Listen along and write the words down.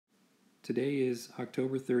Today is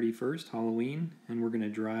October 31st, Halloween, and we're going to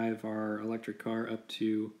drive our electric car up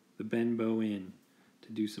to the Benbow Inn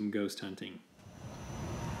to do some ghost hunting.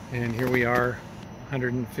 And here we are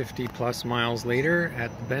 150 plus miles later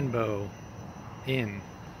at the Benbow Inn.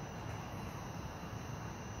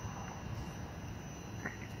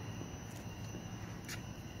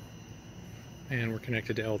 And we're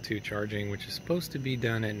connected to L2 charging, which is supposed to be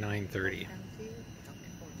done at 9:30.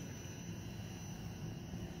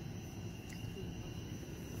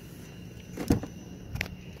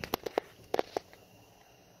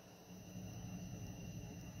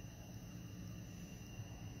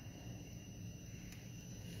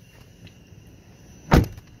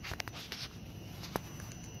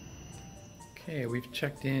 Okay, we've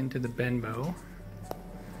checked into the Benbow,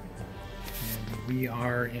 and we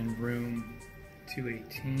are in room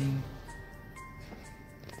 218.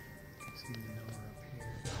 See the number up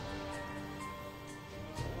here.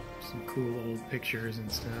 Some cool old pictures and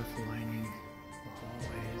stuff lining the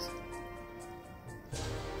hallways.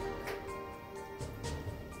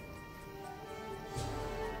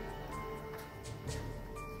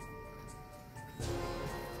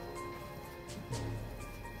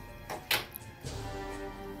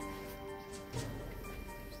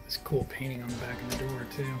 This cool painting on the back of the door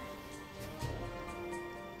too.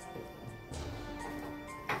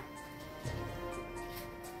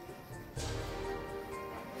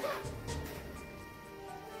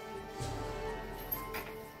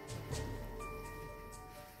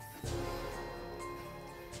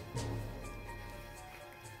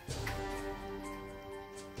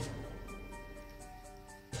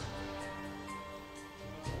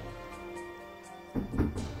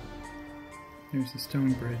 There's the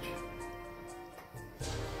stone bridge.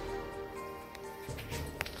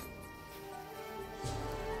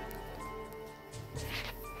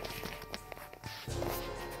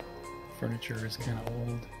 Furniture is kind of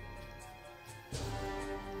old.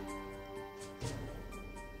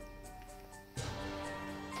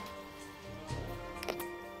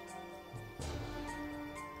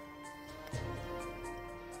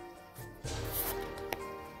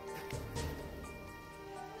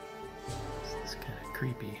 It's kind of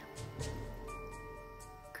creepy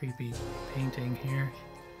painting here.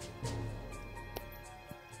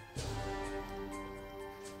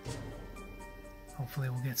 Hopefully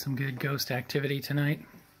we'll get some good ghost activity tonight.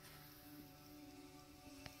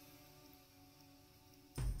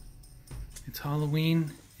 It's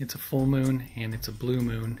Halloween, it's a full moon, and it's a blue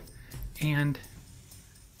moon, and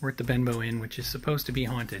we're at the Benbow Inn, which is supposed to be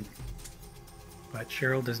haunted. But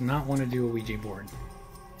Cheryl does not want to do a Ouija board.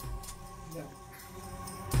 No.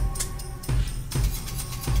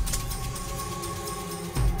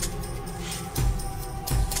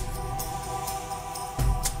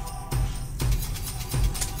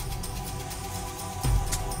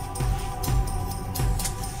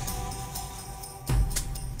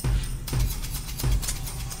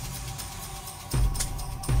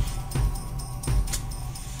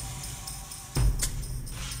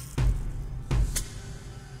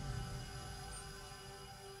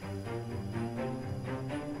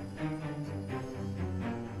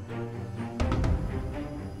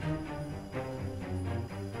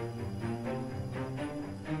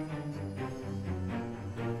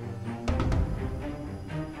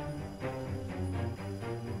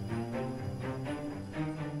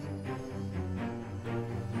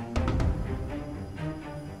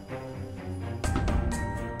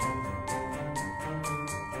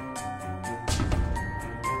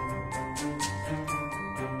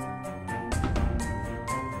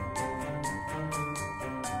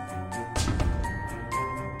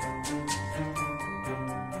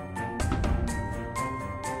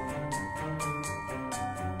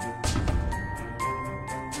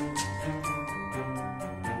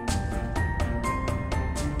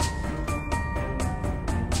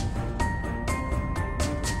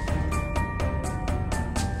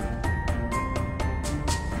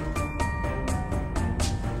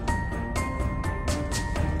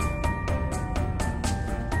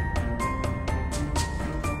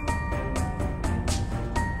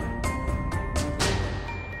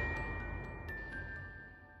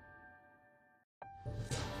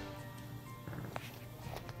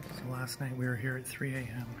 Last night we were here at 3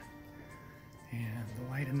 a.m. and the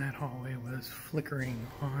light in that hallway was flickering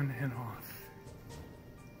on and off.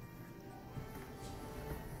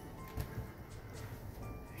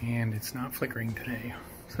 And it's not flickering today,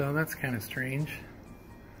 so that's kind of strange.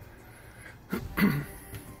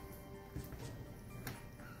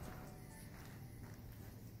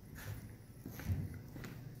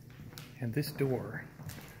 And this door,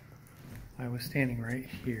 I was standing right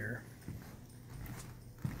here,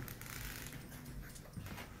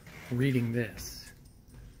 reading this,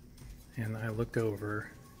 and I looked over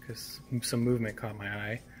because some movement caught my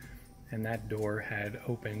eye, and that door had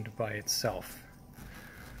opened by itself.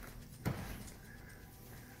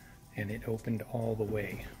 And it opened all the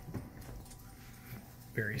way,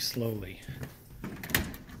 very slowly,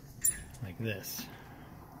 like this.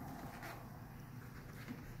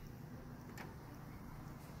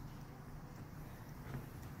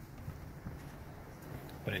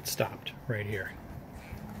 But it stopped right here.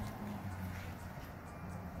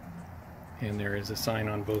 And there is a sign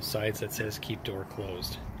on both sides that says "Keep door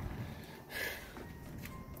closed."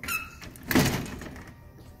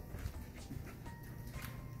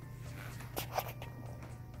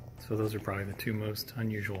 So those are probably the two most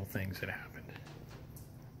unusual things that happened.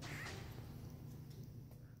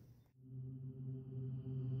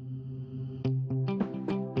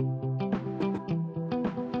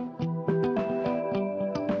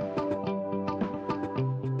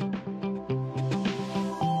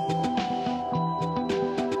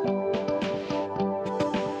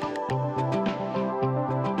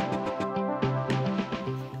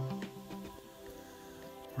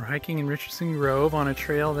 We're hiking in Richardson Grove on a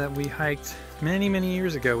trail that we hiked many, many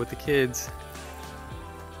years ago with the kids.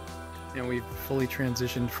 And we've fully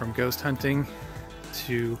transitioned from ghost hunting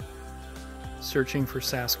to searching for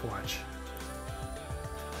Sasquatch.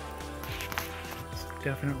 It's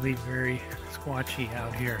definitely very squatchy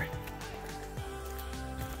out here,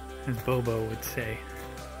 as Bobo would say.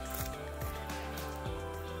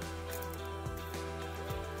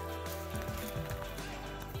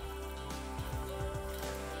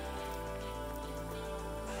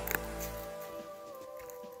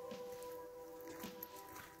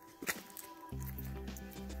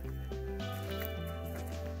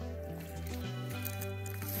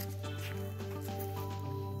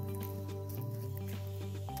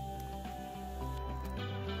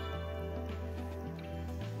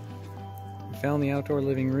 Found the outdoor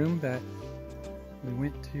living room that we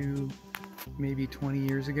went to maybe 20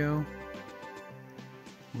 years ago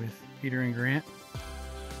with Peter and Grant.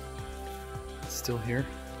 It's still here.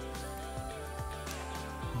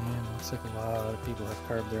 And it looks like a lot of people have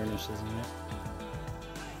carved their initials in it.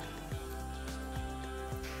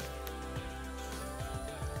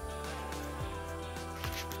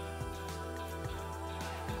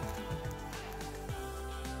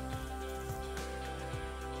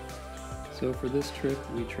 So for this trip,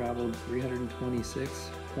 we traveled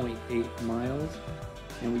 326.8 miles,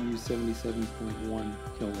 and we used 77.1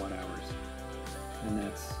 kilowatt hours. And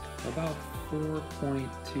that's about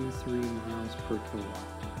 4.23 miles per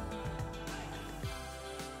kilowatt.